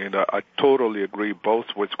 and I totally agree both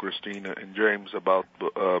with Christina and James about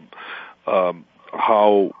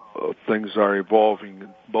how things are evolving,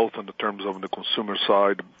 both in the terms of the consumer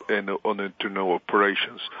side and on the internal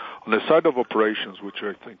operations. On the side of operations, which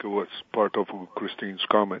I think was part of Christine's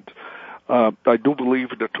comment, I do believe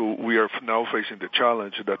that we are now facing the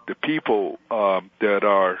challenge that the people that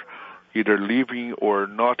are either leaving or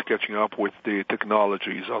not catching up with the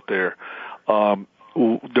technologies out there,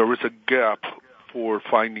 there is a gap for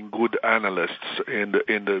finding good analysts, and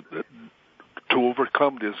to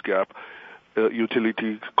overcome this gap,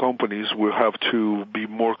 utility companies will have to be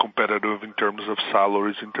more competitive in terms of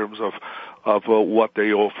salaries, in terms of what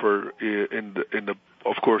they offer.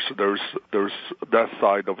 Of course, there's that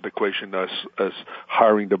side of the equation as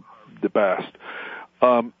hiring the best.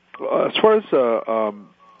 As far as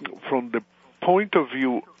from the point of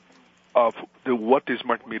view of what the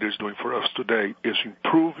smart meter is doing for us today, is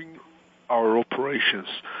improving our operations,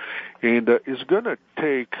 and it's going to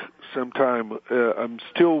take some time. I'm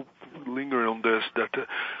still lingering on this, that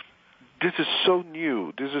this is so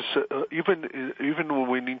new. This is even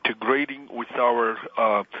when integrating with our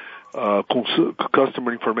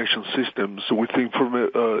customer information systems, with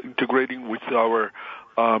integrating with our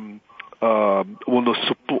on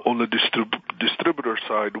the distributor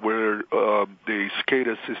side, where the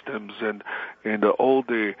SCADA systems and all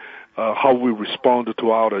the how we respond to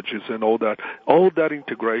outages and all that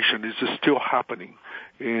integration is still happening,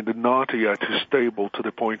 and not yet stable to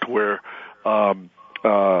the point where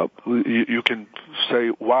you can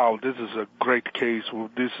say, wow, this is a great case.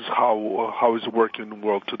 This is how it's working in the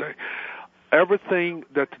world today. Everything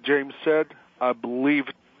that James said, I believe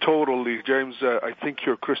totally. James, I think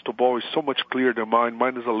your crystal ball is so much clearer than mine.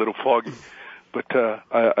 Mine is a little foggy, but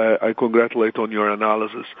I congratulate on your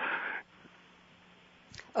analysis.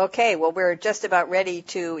 Okay, well, we're just about ready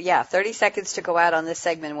to, 30 seconds to go out on this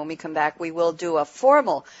segment. When we come back, we will do a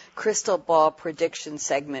formal crystal ball prediction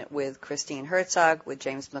segment with Christine Hertzog, with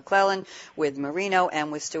James McClelland, with Marino,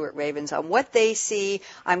 and with Stuart Ravens on what they see.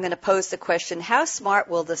 I'm going to pose the question, how smart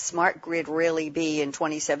will the smart grid really be in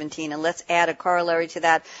 2017? And let's add a corollary to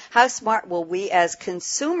that. How smart will we as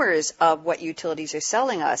consumers of what utilities are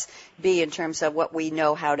selling us be in terms of what we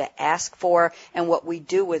know how to ask for and what we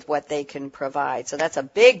do with what they can provide? So that's a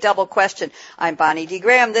big double question. I'm Bonnie D.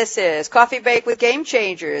 Graham. This is Coffee Break with Game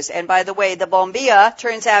Changers. And by the way, the bombilla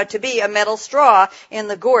turns out to be a metal straw in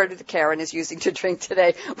the gourd that Karen is using to drink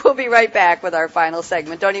today. We'll be right back with our final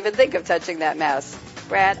segment. Don't even think of touching that mouse.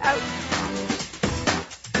 Brad, out.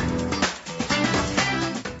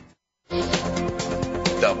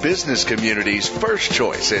 The business community's first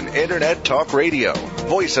choice in Internet Talk Radio.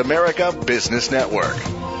 Voice America Business Network.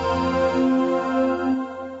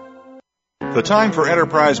 The time for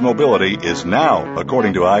enterprise mobility is now,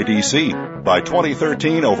 according to IDC. By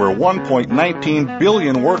 2013, over 1.19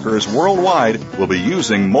 billion workers worldwide will be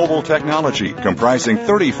using mobile technology, comprising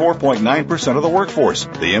 34.9% of the workforce.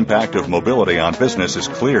 The impact of mobility on business is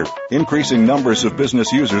clear. Increasing numbers of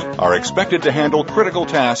business users are expected to handle critical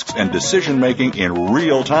tasks and decision-making in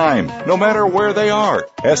real time, no matter where they are.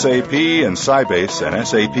 SAP and Sybase, an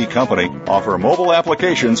SAP company, offer mobile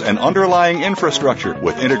applications and underlying infrastructure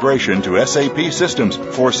with integration to SAP systems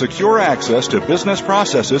for secure access to business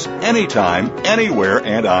processes anytime, anywhere,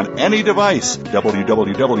 and on any device.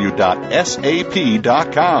 www.sap.com.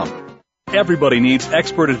 Everybody needs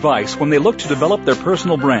expert advice when they look to develop their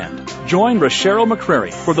personal brand. Join Rochelle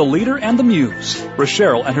McCrary for The Leader and the Muse.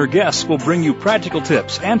 Rochelle and her guests will bring you practical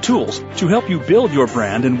tips and tools to help you build your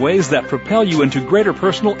brand in ways that propel you into greater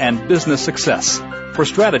personal and business success. For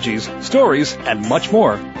strategies, stories, and much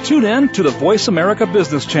more, tune in to the Voice America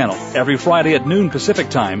Business Channel every Friday at noon Pacific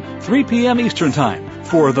Time, 3 p.m. Eastern Time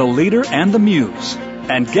for The Leader and the Muse.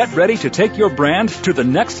 And get ready to take your brand to the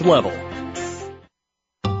next level.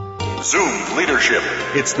 Zoom Leadership.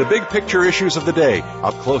 It's the big picture issues of the day,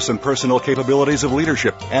 up close and personal capabilities of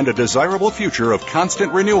leadership, and a desirable future of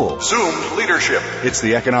constant renewal. Zoom Leadership. It's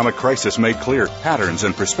the economic crisis made clear, patterns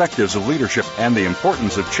and perspectives of leadership, and the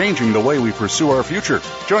importance of changing the way we pursue our future.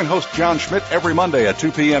 Join host John Schmidt every Monday at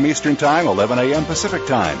 2 p.m. Eastern Time, 11 a.m. Pacific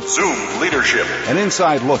Time. Zoom Leadership. An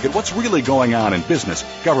inside look at what's really going on in business,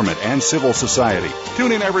 government, and civil society.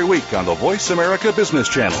 Tune in every week on the Voice America Business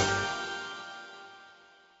Channel.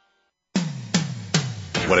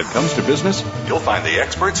 When it comes to business, you'll find the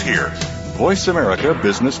experts here. Voice America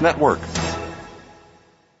Business Network.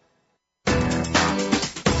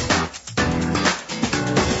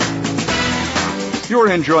 You're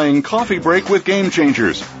enjoying Coffee Break with Game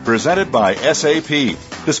Changers, presented by SAP.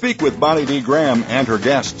 To speak with Bonnie D. Graham and her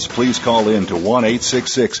guests, please call in to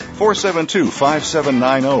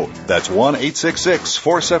 1-866-472-5790. That's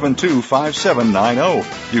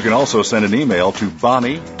 1-866-472-5790. You can also send an email to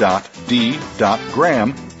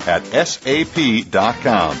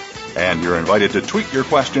bonnie.d.graham@sap.com. And you're invited to tweet your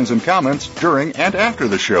questions and comments during and after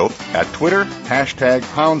the show at Twitter,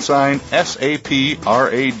 #SAPRADIO.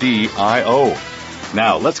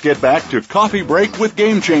 Now, let's get back to Coffee Break with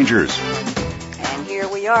Game Changers. And here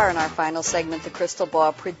we are in our final segment, the Crystal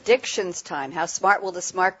Ball Predictions Time. How smart will the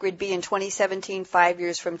smart grid be in 2017, 5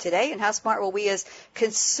 years from today? And how smart will we as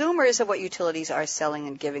consumers of what utilities are selling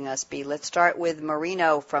and giving us be? Let's start with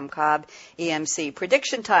Marino from Cobb EMC.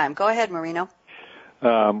 Prediction time. Go ahead, Marino.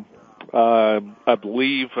 I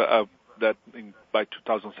believe that by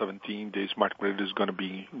 2017, the smart grid is going to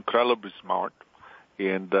be incredibly smart.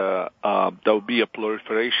 And there will be a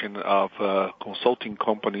proliferation of consulting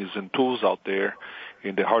companies and tools out there.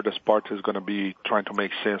 And the hardest part is going to be trying to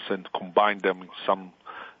make sense and combine them in some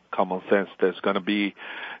common sense. There's going to be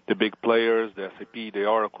the big players, the SAP, the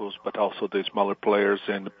Oracles, but also the smaller players.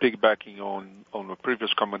 And piggybacking on the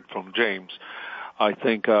previous comment from James, I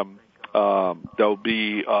think there will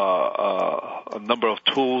be a number of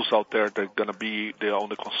tools out there that are going to be there on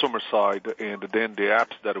the consumer side, and then the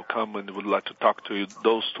apps that will come and would like to talk to you,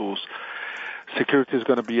 those tools. Security is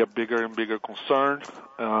going to be a bigger and bigger concern,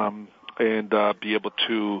 and be able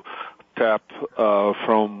to tap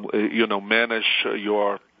from, manage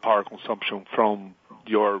your power consumption from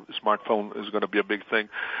your smartphone is going to be a big thing.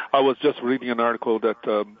 I was just reading an article that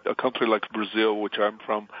a country like Brazil, which I'm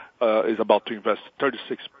from, is about to invest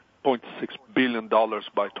 $36.6 billion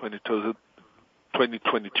by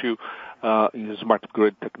 2022 in smart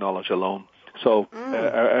grid technology alone. So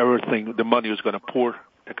everything, the money is going to pour,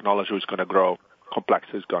 technology is going to grow,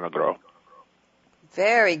 complexity is going to grow.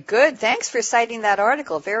 Very good. Thanks for citing that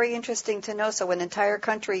article. Very interesting to know. So an entire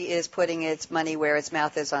country is putting its money where its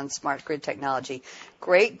mouth is on smart grid technology.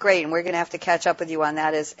 Great. And we're going to have to catch up with you on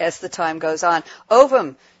that as the time goes on.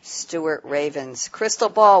 Ovum, Stuart Ravens. Crystal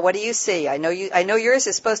ball, what do you see? I know yours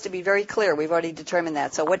is supposed to be very clear. We've already determined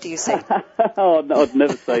that. So what do you see? Oh, no, I'd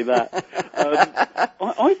never say that.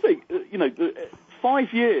 I think,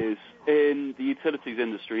 5 years in the utilities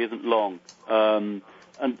industry isn't long.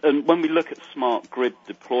 And when we look at smart grid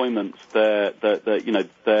deployments, they're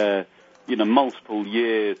multiple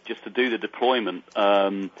years just to do the deployment,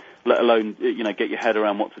 let alone get your head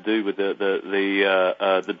around what to do with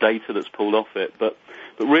the data that's pulled off it. But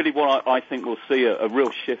really, what I think we'll see a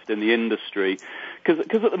real shift in the industry,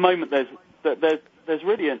 because at the moment there's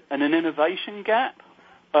really an innovation gap.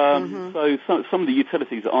 So some of the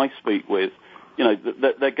utilities that I speak with,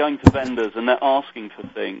 they're going to vendors and they're asking for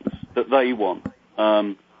things that they want.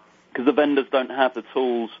 Because the vendors don't have the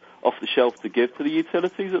tools off the shelf to give to the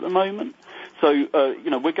utilities at the moment. So,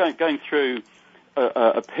 we're going through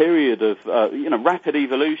a period of, rapid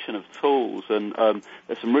evolution of tools, and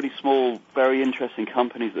there's some really small, very interesting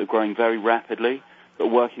companies that are growing very rapidly that are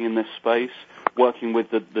working in this space, working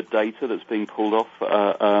with the data that's being pulled off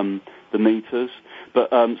the meters.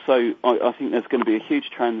 But so I think there's going to be a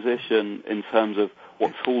huge transition in terms of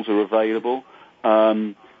what tools are available.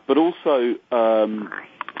 But also,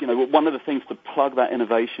 one of the things to plug that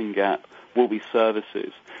innovation gap will be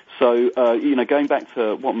services. So, going back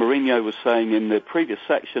to what Marinho was saying in the previous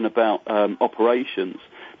section about operations,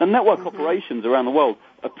 and network operations around the world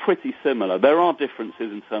are pretty similar. There are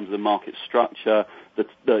differences in terms of the market structure, the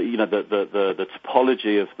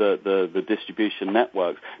topology of the distribution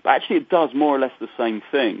networks, but actually it does more or less the same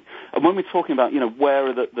thing. And when we're talking about, where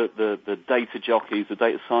are the data jockeys, the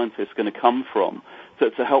data scientists going to come from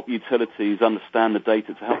to help utilities understand the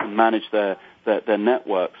data, to help them manage their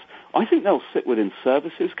networks, I think they'll sit within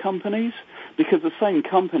services companies, because the same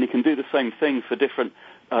company can do the same thing for different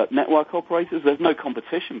network operators. There's no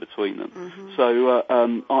competition between them. So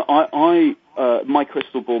my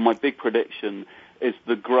crystal ball, my big prediction is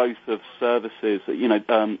the growth of services,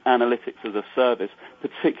 analytics as a service,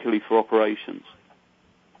 particularly for operations.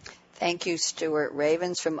 Thank you, Stuart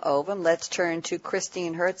Ravens from Ovum. Let's turn to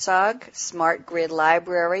Christine Hertzog, Smart Grid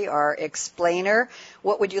Library, our explainer.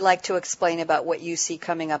 What would you like to explain about what you see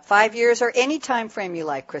coming up? 5 years or any time frame you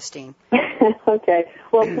like, Christine? Okay.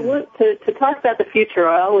 Well, to talk about the future,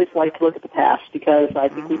 I always like to look at the past, because I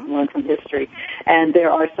think we can learn from history. And there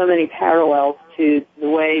are so many parallels to the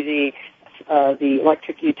way the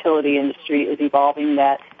electric utility industry is evolving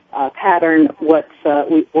that pattern what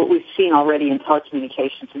we've seen already in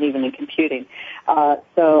telecommunications and even in computing.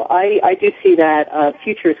 So I do see that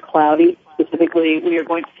future is cloudy specifically, we are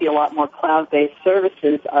going to see a lot more cloud-based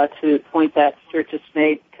services to the point that Stuart just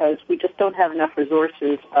made, because we just don't have enough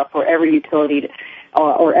resources for every utility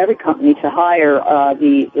or every company to hire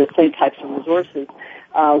the same types of resources.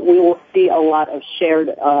 We will see a lot of shared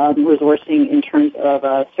resourcing in terms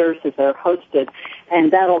of services that are hosted,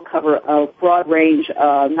 and that'll cover a broad range,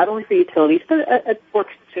 not only for utilities, but for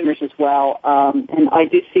consumers as well. And I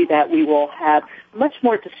do see that we will have much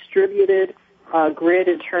more distributed grid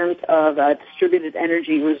in terms of distributed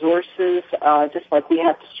energy resources, just like we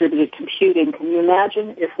have distributed computing. Can you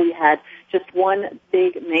imagine if we had just one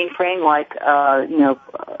big mainframe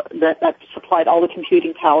that supplied all the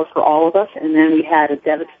computing power for all of us, and then we had a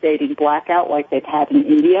devastating blackout like they've had in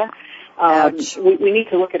India? We need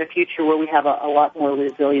to look at a future where we have a lot more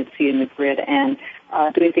resiliency in the grid, and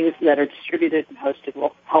doing things that are distributed and hosted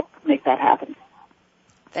will help make that happen.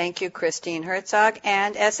 Thank you, Christine Hertzog.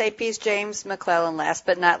 And SAP's James McClelland, last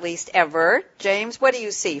but not least ever. James, what do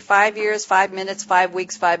you see? 5 years, 5 minutes, 5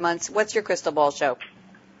 weeks, 5 months? What's your crystal ball show?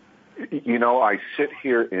 You know, I sit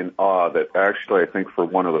here in awe that actually I think for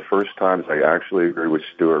one of the first times I actually agree with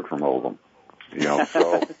Stuart from Oldham. You know,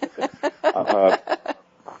 so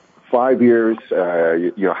 5 years,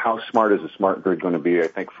 how smart is a smart grid going to be? I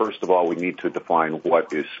think, first of all, we need to define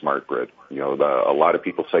what is smart grid. You know, a lot of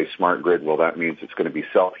people say smart grid, well, that means it's going to be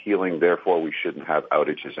self-healing, therefore we shouldn't have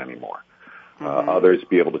outages anymore. Others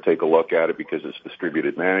be able to take a look at it because it's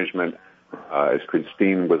distributed management. As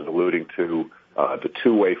Christine was alluding to, the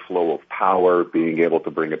two-way flow of power, being able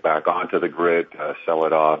to bring it back onto the grid, sell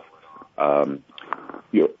it off.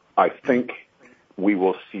 I think we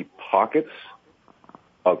will see pockets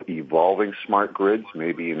of evolving smart grids.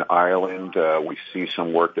 Maybe in Ireland, we see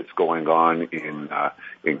some work that's going on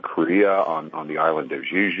in Korea on the island of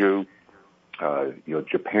Jeju.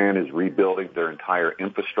 Japan is rebuilding their entire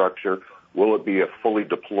infrastructure. Will it be a fully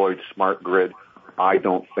deployed smart grid? I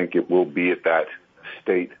don't think it will be at that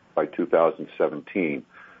state by 2017.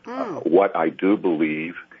 What I do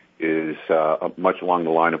believe is much along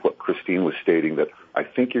the line of what Christine was stating, that I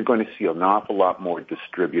think you're going to see an awful lot more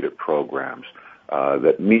distributed programs.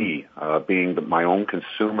 That me, being my own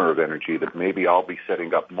consumer of energy, that maybe I'll be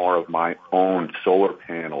setting up more of my own solar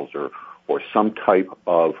panels or some type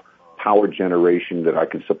of power generation that I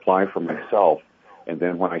can supply for myself. And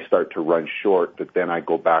then when I start to run short, that then I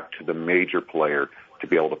go back to the major player to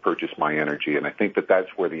be able to purchase my energy. And I think that that's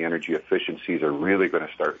where the energy efficiencies are really going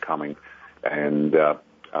to start coming. And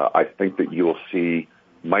I think that you will see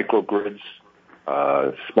microgrids,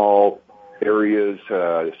 small areas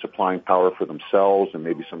supplying power for themselves and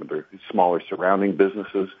maybe some of their smaller surrounding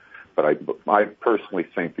businesses. But I personally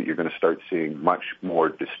think that you're going to start seeing much more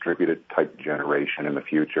distributed type generation in the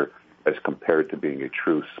future as compared to being a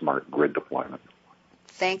true smart grid deployment.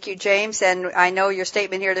 Thank you, James. And I know your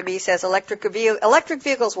statement here to me says electric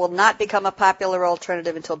vehicles will not become a popular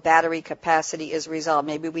alternative until battery capacity is resolved.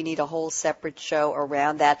 Maybe we need a whole separate show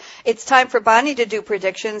around that. It's time for Bonnie to do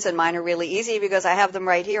predictions, and mine are really easy because I have them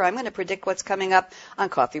right here. I'm going to predict what's coming up on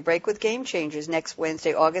Coffee Break with Game Changers next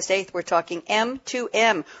Wednesday, August 8th. We're talking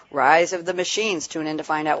M2M, Rise of the Machines. Tune in to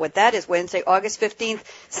find out what that is. Wednesday, August 15th,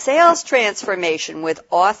 Sales Transformation with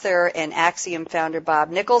author and Axiom founder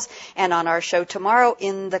Bob Nichols. And on our show tomorrow,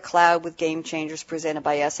 In the Cloud with Game Changers, presented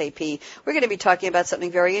by SAP, we're going to be talking about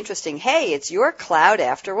something very interesting. Hey, it's your cloud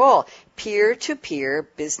after all. Peer-to-peer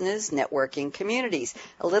business networking communities.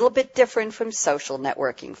 A little bit different from social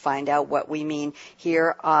networking. Find out what we mean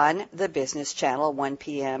here on the Business Channel, 1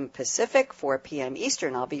 p.m. Pacific, 4 p.m.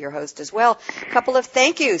 Eastern. I'll be your host as well. A couple of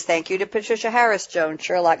thank yous. Thank you to Patricia Harris, Joan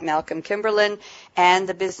Sherlock, Malcolm Kimberlin, and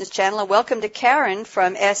the Business Channel. And welcome to Karen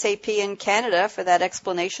from SAP in Canada for that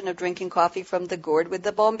explanation of drinking coffee from the gourd with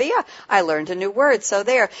the bombilla. I learned a new word, so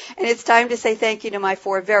there. And it's time to say thank you to my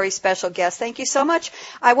 4 very special guests. Thank you so much.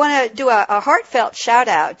 I want to do a heartfelt shout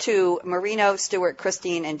out to Marino, Stuart,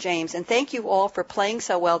 Christine, and James. And thank you all for playing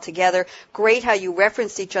so well together. Great how you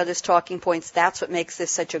referenced each other's talking points. That's what makes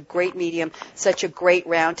this such a great medium, such a great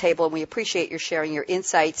roundtable. And we appreciate your sharing your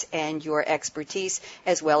insights and your expertise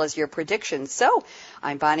as well as your predictions. So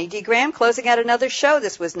I'm Bonnie D. Graham, closing out another show.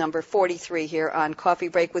 This was number 43 here on Coffee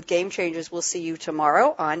Break with Game Changers. We'll see you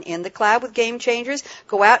tomorrow on In the Cloud with Game Changers.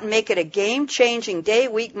 Go out and make it a game-changing day,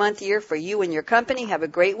 week, month, year for you and your company. Have a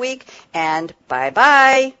great week, and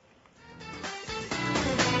bye-bye.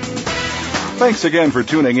 Thanks again for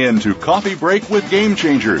tuning in to Coffee Break with Game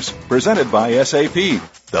Changers, presented by SAP.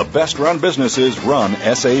 The best-run businesses run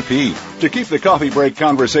SAP. To keep the Coffee Break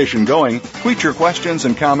conversation going, tweet your questions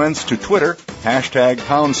and comments to Twitter, #SAPRADIO.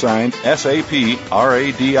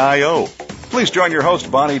 Please join your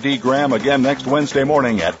host, Bonnie D. Graham, again next Wednesday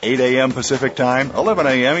morning at 8 a.m. Pacific Time, 11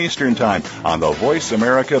 a.m. Eastern Time on the Voice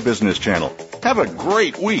America Business Channel. Have a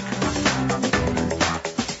great week.